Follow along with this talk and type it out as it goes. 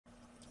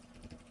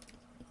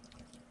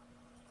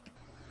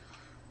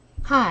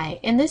Hi,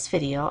 in this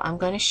video I'm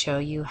going to show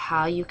you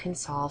how you can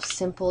solve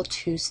simple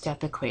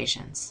two-step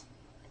equations.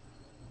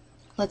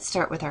 Let's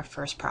start with our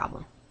first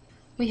problem.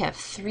 We have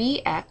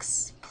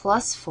 3x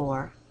plus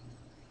 4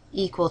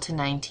 equal to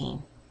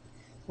 19.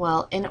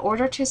 Well, in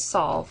order to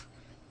solve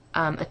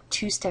a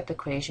two-step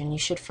equation, you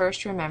should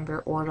first remember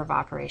order of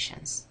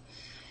operations.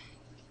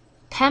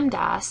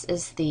 PEMDAS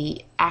is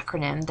the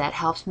acronym that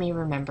helps me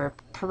remember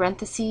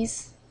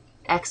parentheses,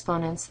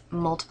 exponents,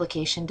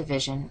 multiplication,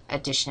 division,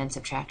 addition, and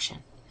subtraction.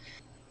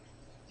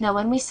 Now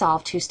when we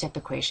solve two-step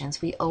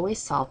equations, we always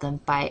solve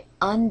them by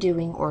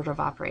undoing order of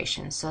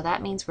operations. So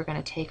that means we're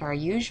going to take our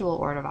usual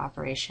order of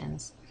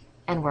operations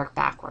and work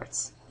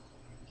backwards.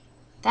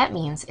 That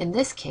means in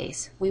this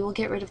case, we will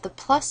get rid of the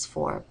plus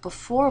 4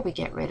 before we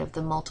get rid of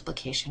the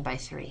multiplication by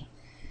 3.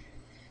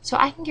 So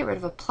I can get rid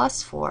of a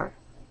plus 4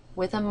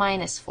 with a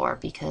minus 4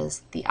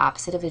 because the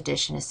opposite of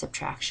addition is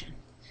subtraction.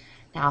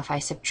 Now if I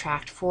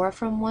subtract 4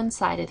 from one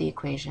side of the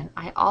equation,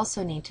 I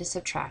also need to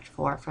subtract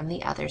 4 from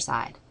the other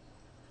side.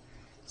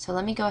 So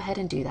let me go ahead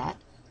and do that.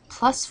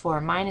 Plus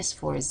 4 minus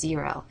 4 is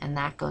 0, and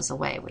that goes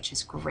away, which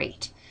is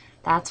great.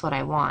 That's what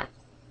I want.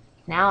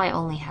 Now I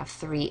only have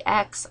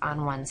 3x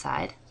on one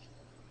side,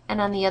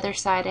 and on the other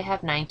side I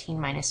have 19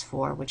 minus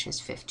 4, which is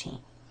 15.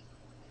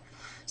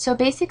 So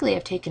basically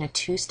I've taken a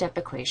two-step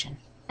equation,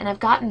 and I've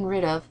gotten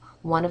rid of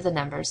one of the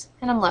numbers,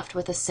 and I'm left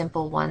with a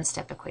simple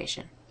one-step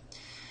equation.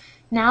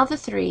 Now the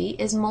 3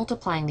 is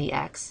multiplying the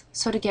x,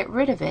 so to get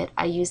rid of it,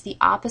 I use the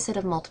opposite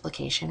of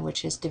multiplication,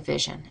 which is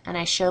division, and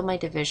I show my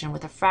division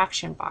with a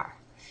fraction bar.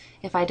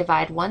 If I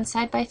divide one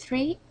side by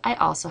 3, I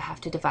also have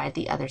to divide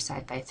the other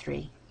side by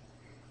 3.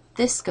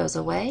 This goes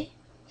away,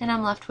 and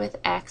I'm left with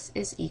x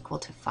is equal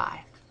to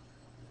 5.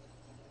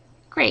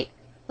 Great,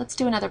 let's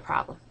do another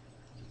problem.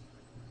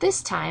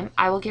 This time,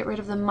 I will get rid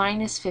of the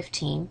minus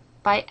 15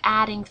 by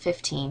adding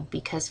 15,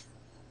 because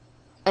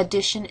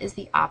addition is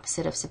the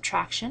opposite of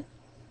subtraction.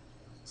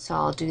 So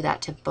I'll do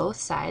that to both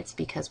sides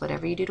because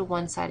whatever you do to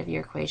one side of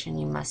your equation,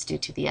 you must do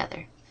to the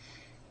other.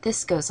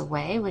 This goes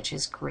away, which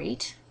is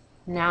great.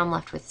 Now I'm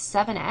left with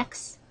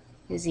 7x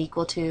is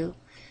equal to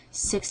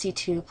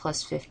 62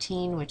 plus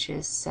 15, which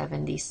is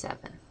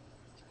 77.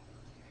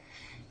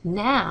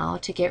 Now,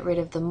 to get rid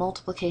of the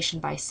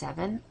multiplication by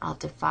 7, I'll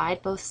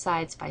divide both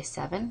sides by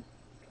 7,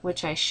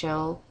 which I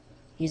show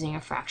using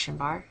a fraction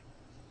bar,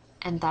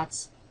 and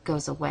that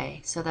goes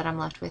away, so that I'm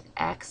left with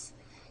x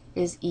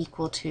is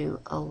equal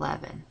to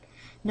 11.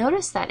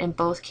 Notice that in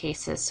both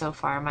cases so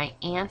far, my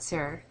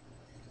answer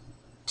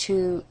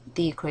to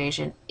the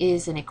equation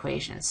is an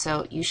equation,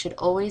 so you should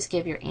always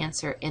give your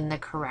answer in the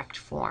correct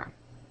form.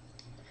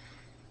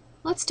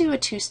 Let's do a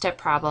two-step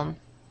problem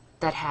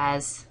that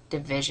has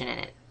division in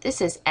it.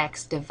 This is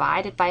x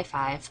divided by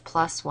 5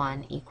 plus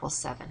 1 equals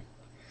 7.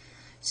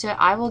 So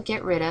I will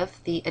get rid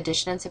of the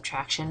addition and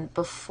subtraction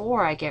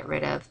before I get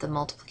rid of the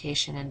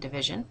multiplication and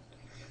division.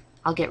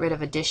 I'll get rid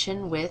of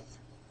addition with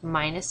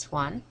minus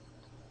 1,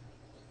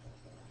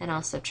 and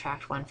I'll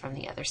subtract 1 from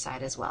the other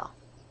side as well.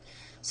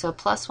 So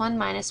plus 1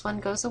 minus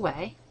 1 goes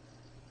away,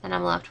 and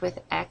I'm left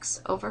with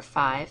x over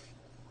 5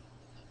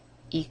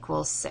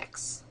 equals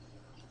 6.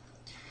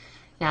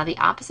 Now the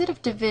opposite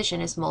of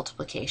division is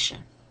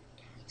multiplication.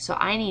 So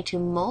I need to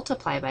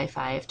multiply by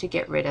 5 to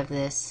get rid of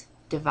this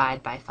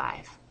divide by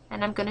 5.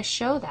 And I'm going to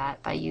show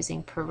that by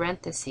using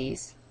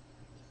parentheses.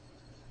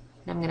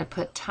 And I'm going to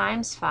put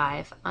times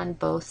 5 on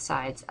both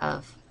sides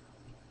of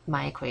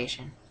my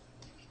equation.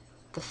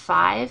 The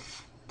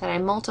 5 that I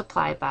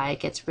multiply by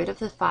gets rid of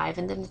the 5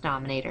 in the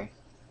denominator,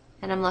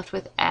 and I'm left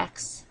with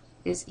x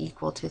is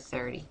equal to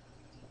 30.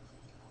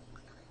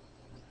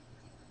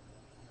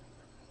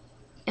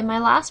 In my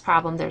last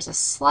problem, there's a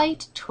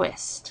slight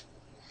twist,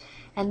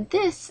 and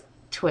this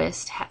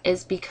twist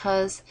is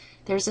because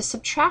there's a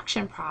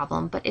subtraction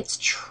problem, but it's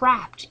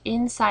trapped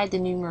inside the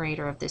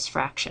numerator of this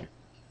fraction.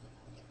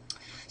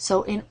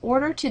 So in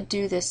order to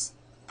do this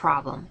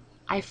problem,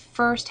 I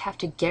first have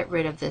to get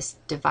rid of this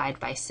divide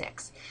by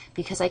 6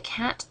 because I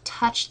can't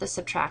touch the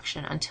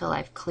subtraction until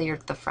I've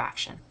cleared the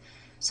fraction.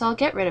 So I'll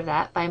get rid of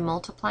that by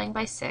multiplying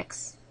by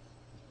 6,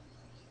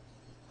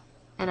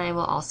 and I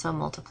will also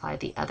multiply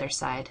the other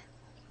side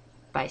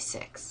by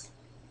 6.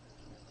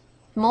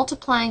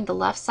 Multiplying the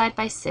left side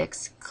by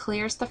 6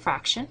 clears the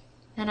fraction,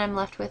 and I'm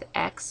left with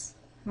x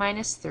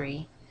minus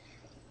 3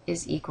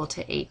 is equal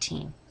to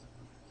 18.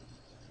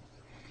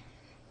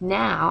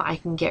 Now I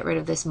can get rid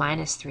of this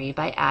minus 3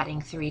 by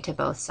adding 3 to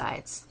both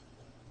sides.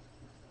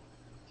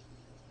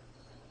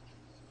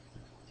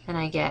 And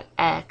I get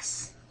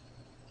x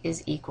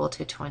is equal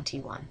to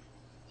 21.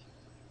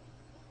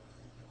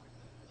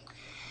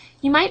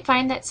 You might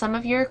find that some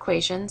of your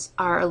equations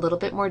are a little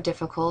bit more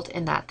difficult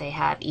in that they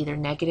have either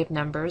negative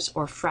numbers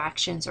or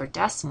fractions or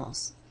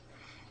decimals.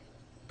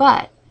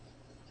 But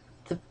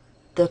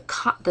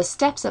the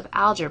steps of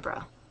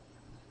algebra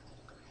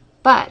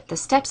But the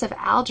steps of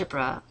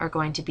algebra are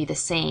going to be the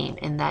same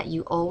in that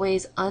you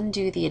always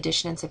undo the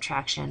addition and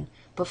subtraction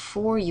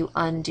before you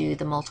undo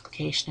the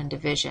multiplication and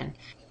division.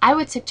 I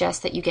would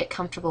suggest that you get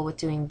comfortable with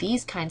doing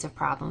these kinds of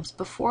problems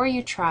before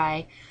you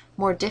try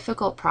more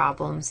difficult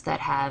problems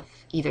that have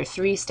either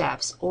 3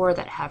 steps or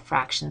that have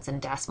fractions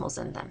and decimals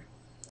in them.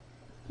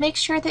 Make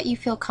sure that you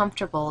feel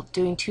comfortable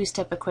doing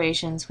 2-step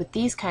equations with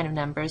these kind of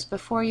numbers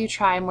before you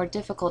try more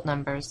difficult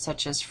numbers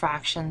such as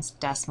fractions,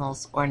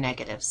 decimals, or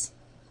negatives.